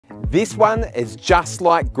This one is just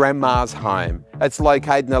like Grandma's home. It's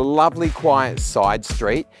located in a lovely quiet side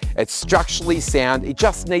street. It's structurally sound. It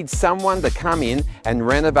just needs someone to come in and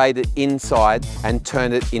renovate it inside and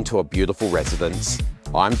turn it into a beautiful residence.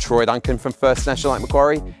 I'm Troy Duncan from First National Lake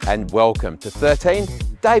Macquarie, and welcome to 13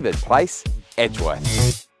 David Place,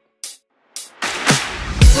 Edgeworth.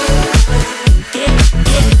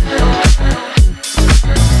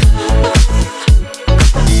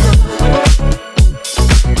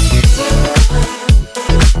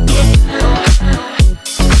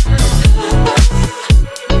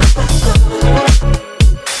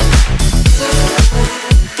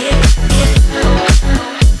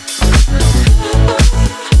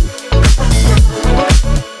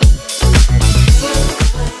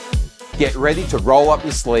 Get ready to roll up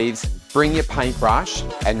your sleeves, bring your paintbrush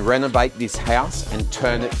and renovate this house and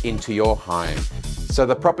turn it into your home. So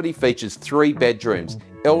the property features 3 bedrooms,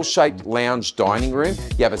 L-shaped lounge dining room.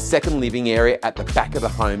 You have a second living area at the back of the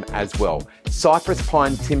home as well. Cypress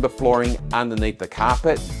pine timber flooring underneath the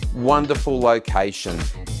carpet. Wonderful location.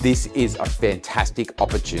 This is a fantastic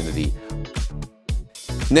opportunity.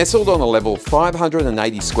 Nestled on a level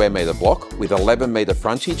 580 square metre block with 11 metre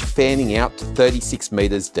frontage fanning out to 36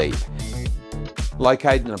 metres deep.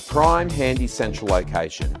 Located in a prime, handy central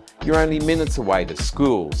location. You're only minutes away to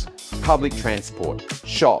schools, public transport,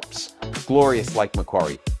 shops, glorious Lake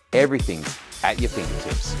Macquarie. Everything's at your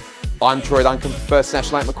fingertips. I'm Troy Duncan from First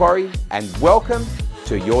National Lake Macquarie, and welcome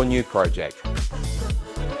to your new project.